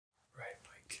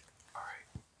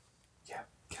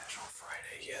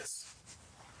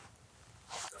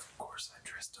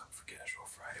dressed up for Casual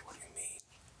Friday. What do you mean?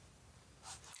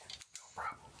 No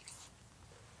problem.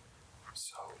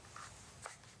 So,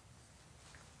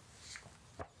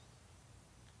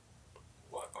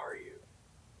 what are you?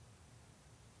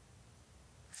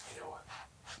 You know what?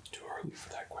 Too early for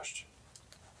that question.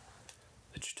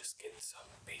 Let's just get some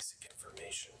basic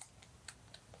information.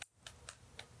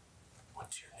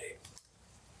 What's your name?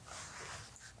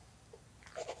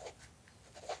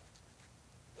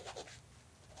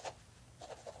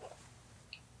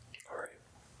 Alright.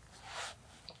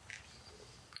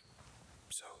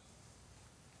 So,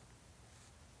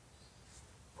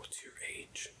 what's your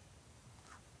age?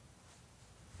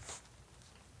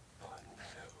 Oh, no.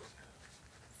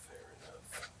 Fair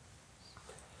enough.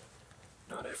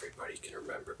 Not everybody can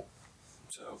remember.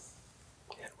 So,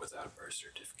 and without a birth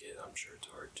certificate, I'm sure it's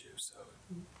hard too, so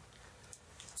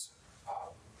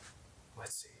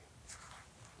let's see.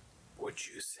 Would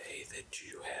you say that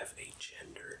you have a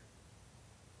gender?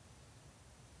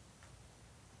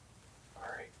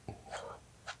 Alright.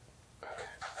 Okay.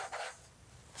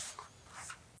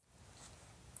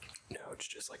 No, it's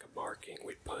just like a marking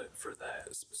we put for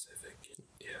that specific.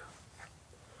 Yeah.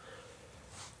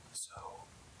 So,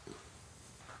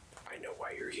 I know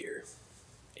why you're here,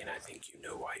 and I think you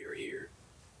know why you're here.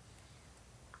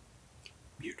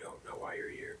 You don't know why you're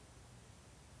here.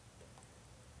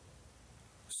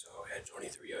 So, at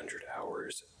 2300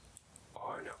 hours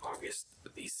on August the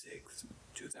 6th,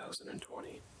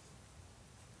 2020,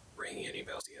 ringing any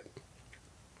bells yet?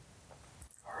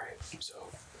 Alright, so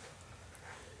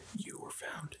you were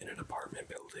found in an apartment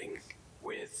building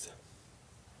with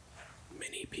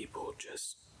many people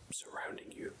just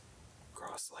surrounding you,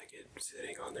 cross-legged,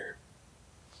 sitting on their,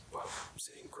 well,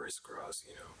 sitting crisscross,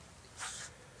 you know,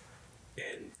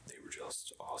 and they were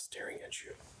just all staring at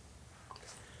you.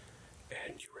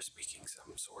 And you were speaking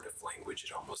some sort of language.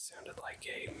 It almost sounded like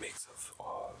a mix of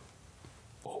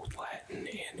Old Latin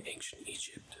and Ancient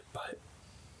Egypt, but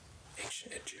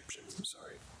Ancient Egyptian.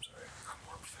 Sorry, I'm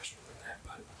more professional than that,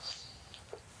 but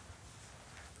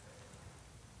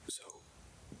so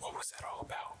what was that all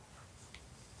about?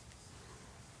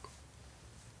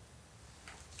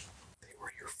 They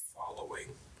were your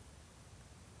following.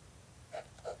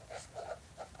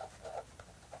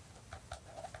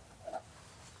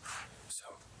 So,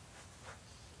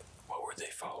 what were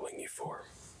they following you for?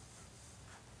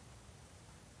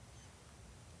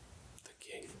 The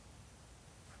king.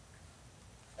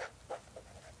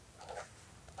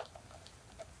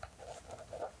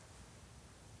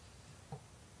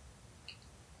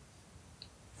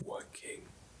 What king?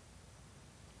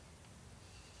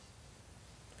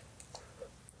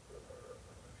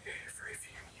 Every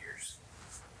few years.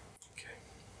 Okay.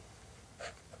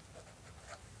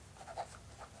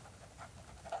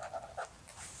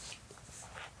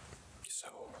 So,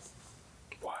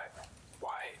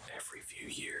 why every few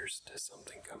years does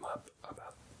something come up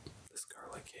about the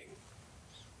Scarlet King?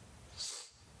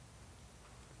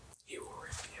 He will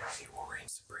reign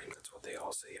supreme. That's what they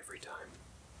all say every time.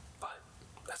 But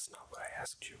that's not what I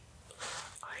asked you.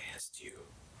 I asked you,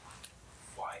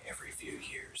 why every few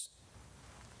years?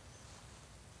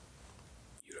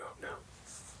 You don't know.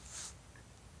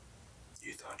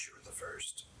 You thought you were the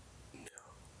first.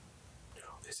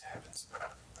 No, this happens.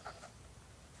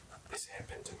 This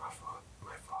happened to my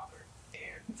father,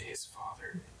 and his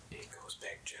father. It goes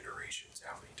back generations.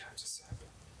 How many times this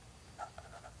happened?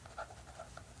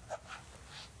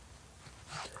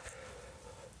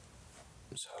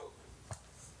 So,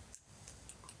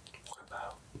 what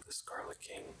about the Scarlet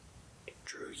King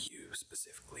drew you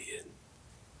specifically in?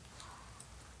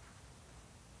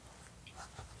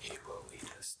 He will lead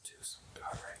us to...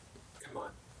 Alright, come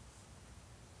on.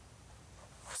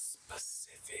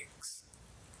 Specifics.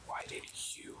 Why did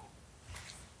you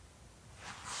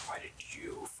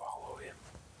follow him?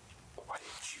 Why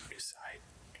did you decide,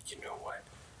 you know what,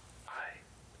 I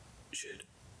should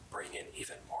bring in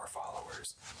even more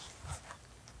followers?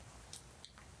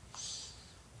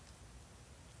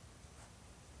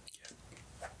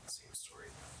 Yeah, same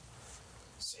story.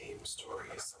 Same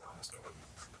story as the last one.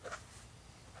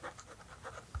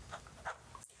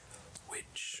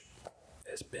 Which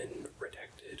has been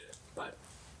redacted, but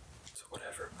so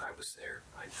whatever, I was there,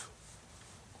 I know.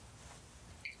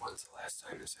 When's the last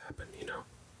time this happened, you know?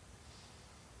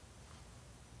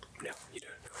 No, you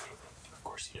don't know anything. Of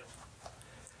course you don't.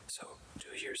 So,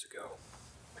 2 years ago,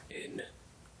 in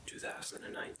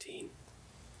 2019,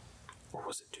 or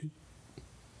was it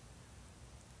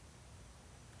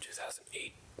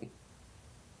 2008?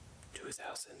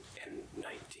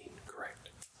 2019, correct.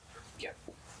 Yep.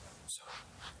 So,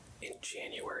 in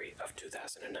January of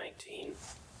 2019,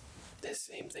 this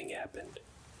same thing happened.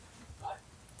 But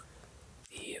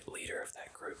the leader of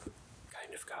that group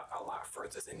kind of got a lot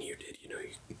further than you did. You know,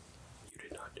 you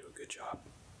did not do a good job.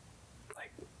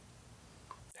 Like,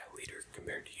 that leader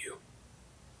compared to you.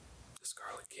 The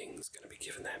Scarlet King's gonna be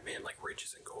giving that man like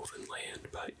riches and golden land,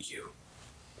 but you,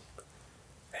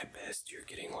 at best, you're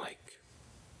getting like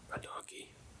a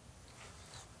donkey.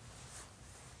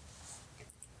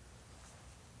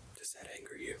 Does that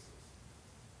anger you?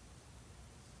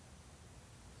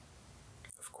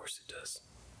 Of course it does.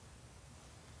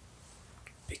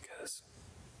 Because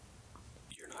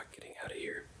you're not getting out of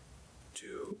here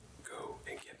to go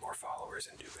and get more followers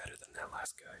and do better than that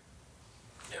last guy.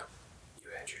 No, you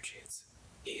had your chance.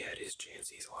 He had his chance.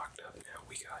 He's locked up now.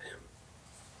 We got him.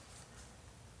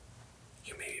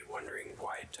 You may be wondering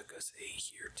why it took us a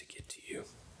year to get to you.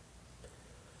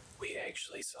 We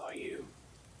actually saw you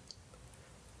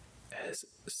as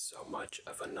so much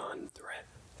of a non-threat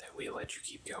that we let you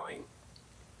keep going.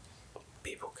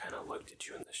 People kind of looked at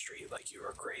you in the street like you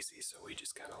were crazy, so we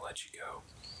just kind of let you go.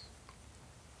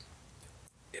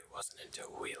 It wasn't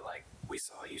until we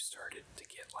saw you started to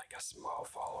get like a small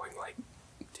following, like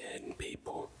 10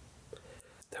 people,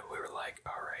 that we were like,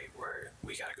 alright,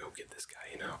 we gotta go get this guy,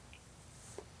 you know?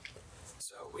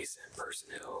 So we sent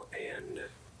personnel, and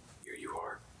here you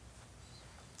are.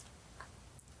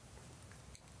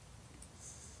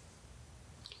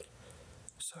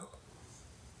 So,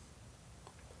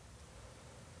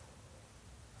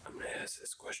 I'm gonna ask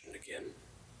this question again,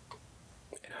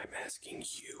 and I'm asking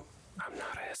you. I'm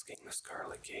not asking the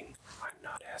Scarlet King. I'm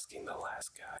not asking the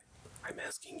last guy. I'm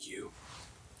asking you.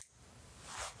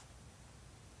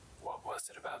 What was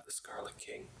it about the Scarlet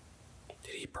King?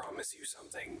 Did he promise you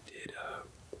something? Did,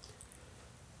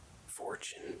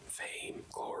 fortune, fame,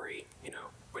 glory, you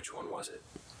know, which one was it?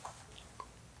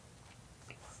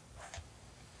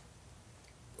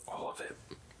 All of it?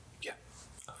 Yeah,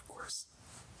 of course.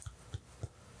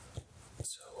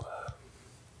 So,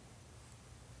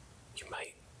 you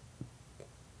might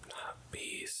not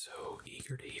be so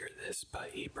eager to hear this,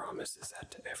 but he promises that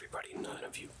to everybody. None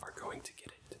of you are going to get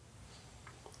it.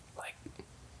 Like,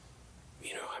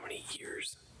 you know how many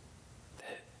years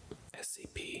that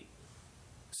SCP-001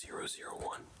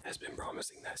 has been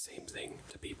promising that same thing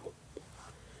to people?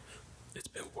 It's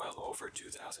been well over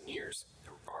 2,000 years.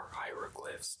 There are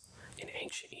hieroglyphs in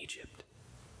ancient Egypt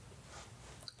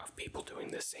of people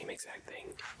doing the same exact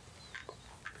thing.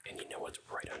 And you know what's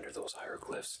right under those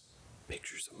hieroglyphs?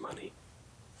 Pictures of money,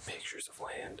 pictures of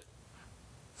land,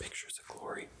 pictures of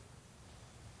glory.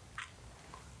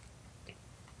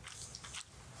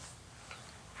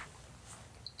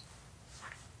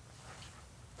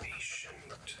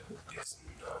 Patient is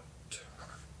not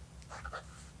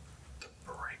the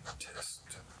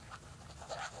brightest.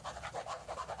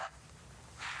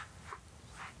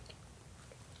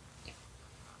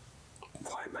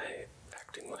 Why am I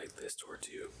acting like this towards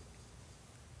you?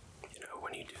 You know,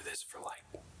 when you do this for like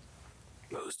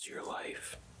most of your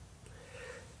life,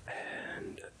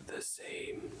 and the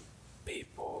same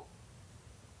people,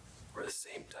 or the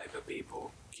same type of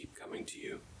people, keep coming to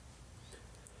you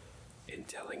and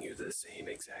telling you the same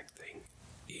exact thing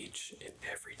each and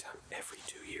every time, every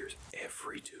 2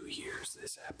 years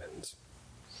this happens.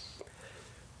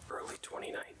 Early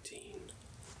 2019,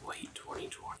 late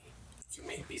 2020. You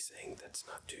may be saying that's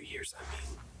not 2 years. I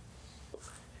mean,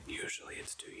 usually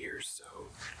it's 2 years, so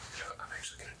you know, I'm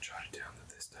actually going to jot it down that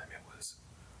this time it was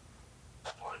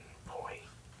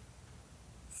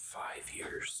 1.5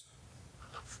 years.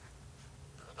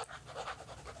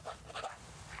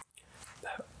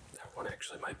 That one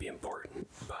actually might be important,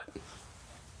 but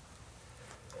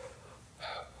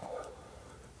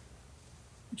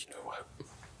you know what?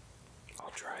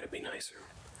 I'll try to be nicer.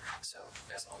 So,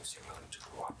 as long as you're willing to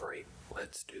cooperate,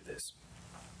 let's do this.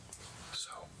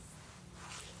 So,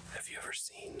 have you ever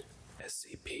seen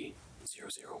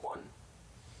SCP-001?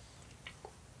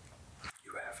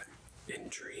 You haven't. In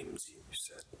dreams, you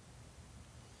said.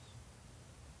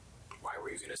 Why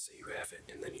were you gonna say you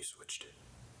haven't and then you switched it?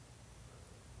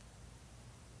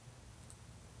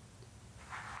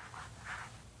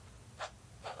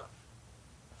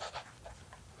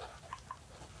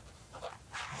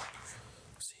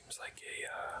 Seems like a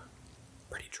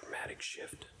pretty dramatic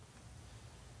shift.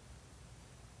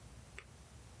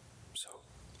 So,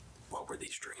 what were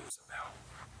these dreams about?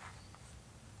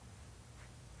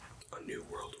 A new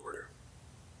world order,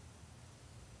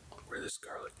 where the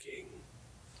Scarlet King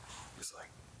is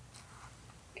like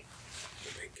the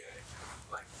big guy.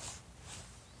 Like,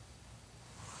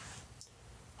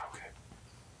 okay.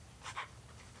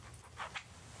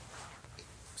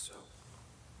 So,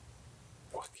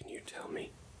 what can you tell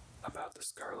me about the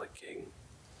Scarlet King.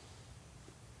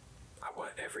 I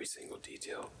want every single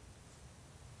detail.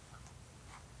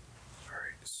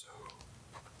 Alright, so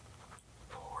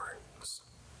horns,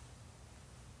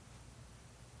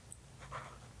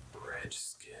 red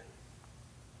skin.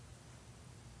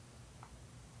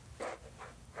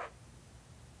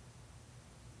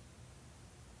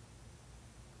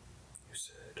 You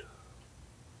said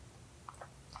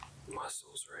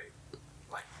muscles, right?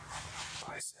 Like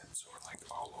biceps or like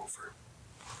all over?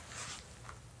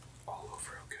 All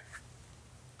over, okay.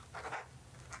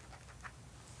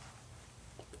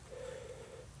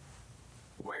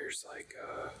 Wears like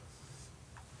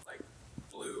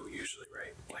blue usually,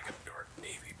 right? Like a dark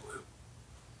navy blue.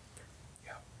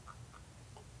 Yeah.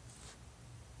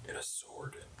 And a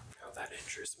sword. Now that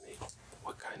interests me.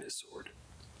 What kind of sword?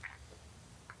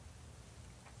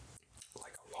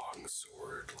 Like a long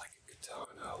sword, like a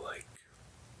katana, like...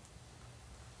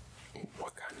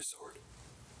 What kind of sword?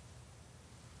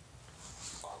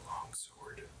 A long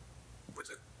sword with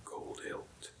a gold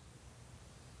hilt.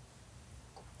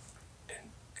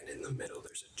 And in the middle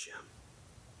there's a gem.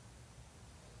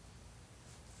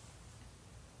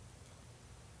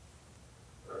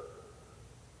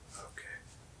 Okay.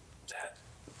 That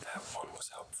one was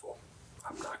helpful.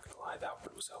 I'm not gonna lie, that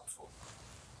one was helpful.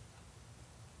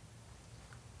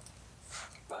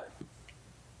 But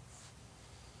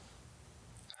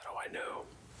how do I know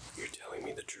you're telling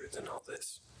me the truth in all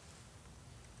this?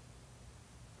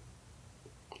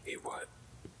 What?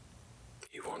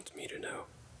 He wants me to know.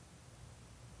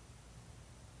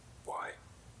 Why?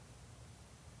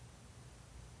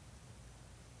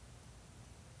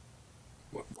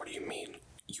 What do you mean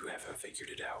you haven't figured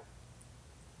it out?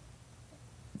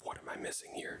 What am I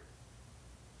missing here?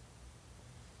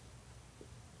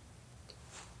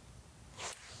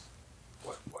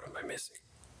 What am I missing?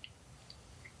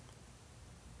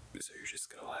 So you're just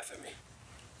gonna laugh at me?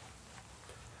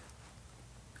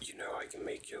 You know I can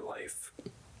make your life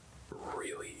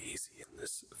really easy in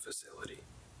this facility.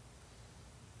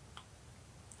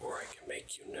 Or I can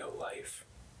make you no life.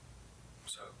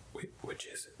 So, which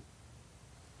is it?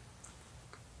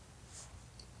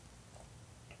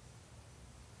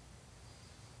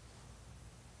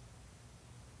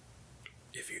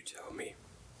 If you tell me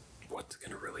what's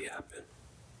gonna really happen.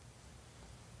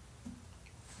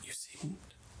 You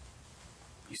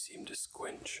seemed to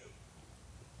squinch.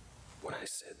 When I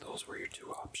said those were your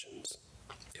two options,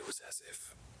 it was as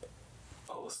if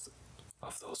both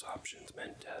of those options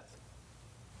meant death.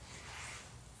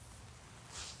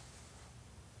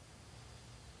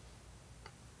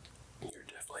 You're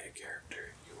definitely a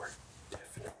character. You are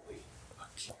definitely a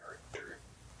character.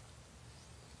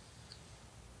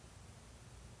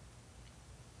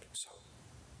 So,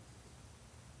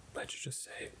 let's just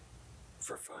say,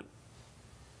 for fun,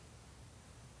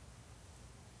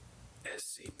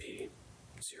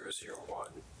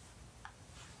 SCP-001.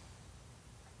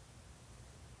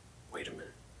 Wait a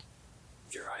minute.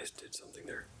 Your eyes did something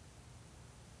there.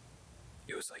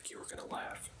 It was like you were gonna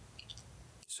laugh.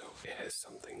 So it has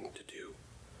something to do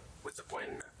with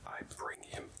when I bring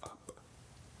him up.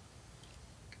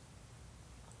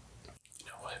 You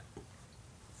know what?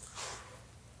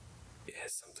 It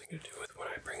has something to do with when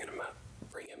I bring him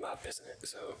up, isn't it?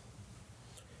 So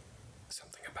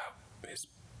something about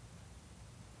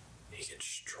he gets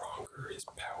stronger, his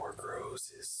power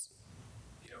grows,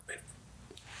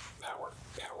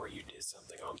 power, you did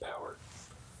something on power.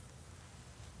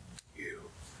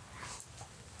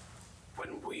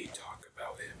 When we talk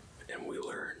about him and we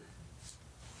learn,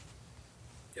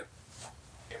 yep,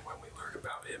 and when we learn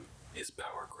about him, his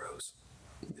power grows.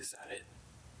 Is that it?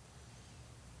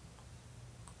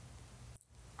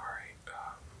 Alright,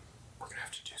 we're gonna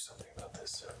have to do something about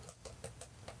this.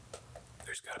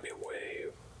 There's gotta be a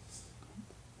way.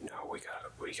 No, we gotta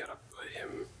put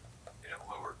him in a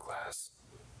lower class.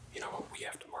 You know, we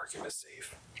have to mark him as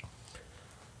safe.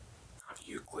 Not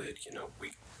Euclid,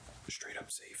 we straight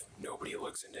up safe. Nobody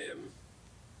looks into him.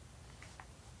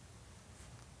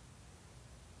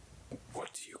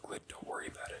 What's Euclid? Don't worry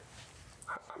about it.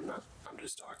 I'm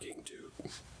just talking to,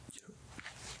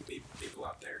 people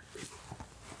out there.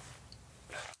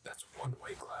 That's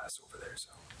one-way glass over there,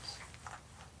 so.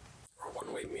 Or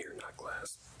one-way mirror, not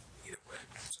glass. Either way,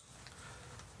 so.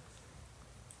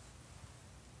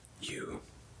 You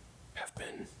have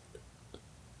been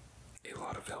a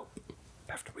lot of help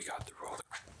after we got through all the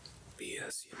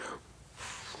BS,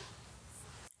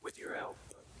 With your help,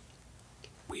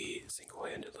 we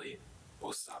single-handedly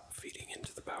will stop feeding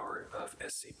into the power of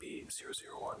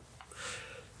SCP-001.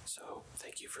 So,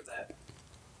 thank you for that.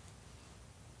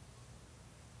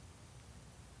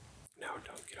 Now,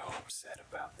 don't get all upset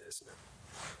about this. No.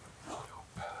 Nope.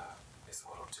 It's a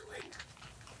little too late.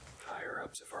 Higher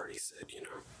ups have already said,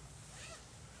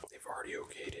 they've already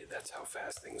okayed it. That's how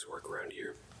fast things work around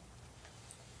here.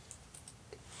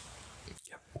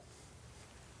 Yep.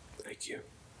 Thank you.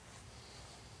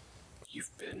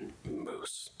 You've been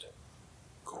most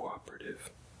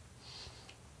cooperative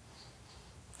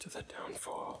to the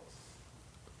downfall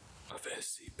of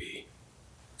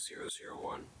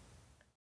SCP-001.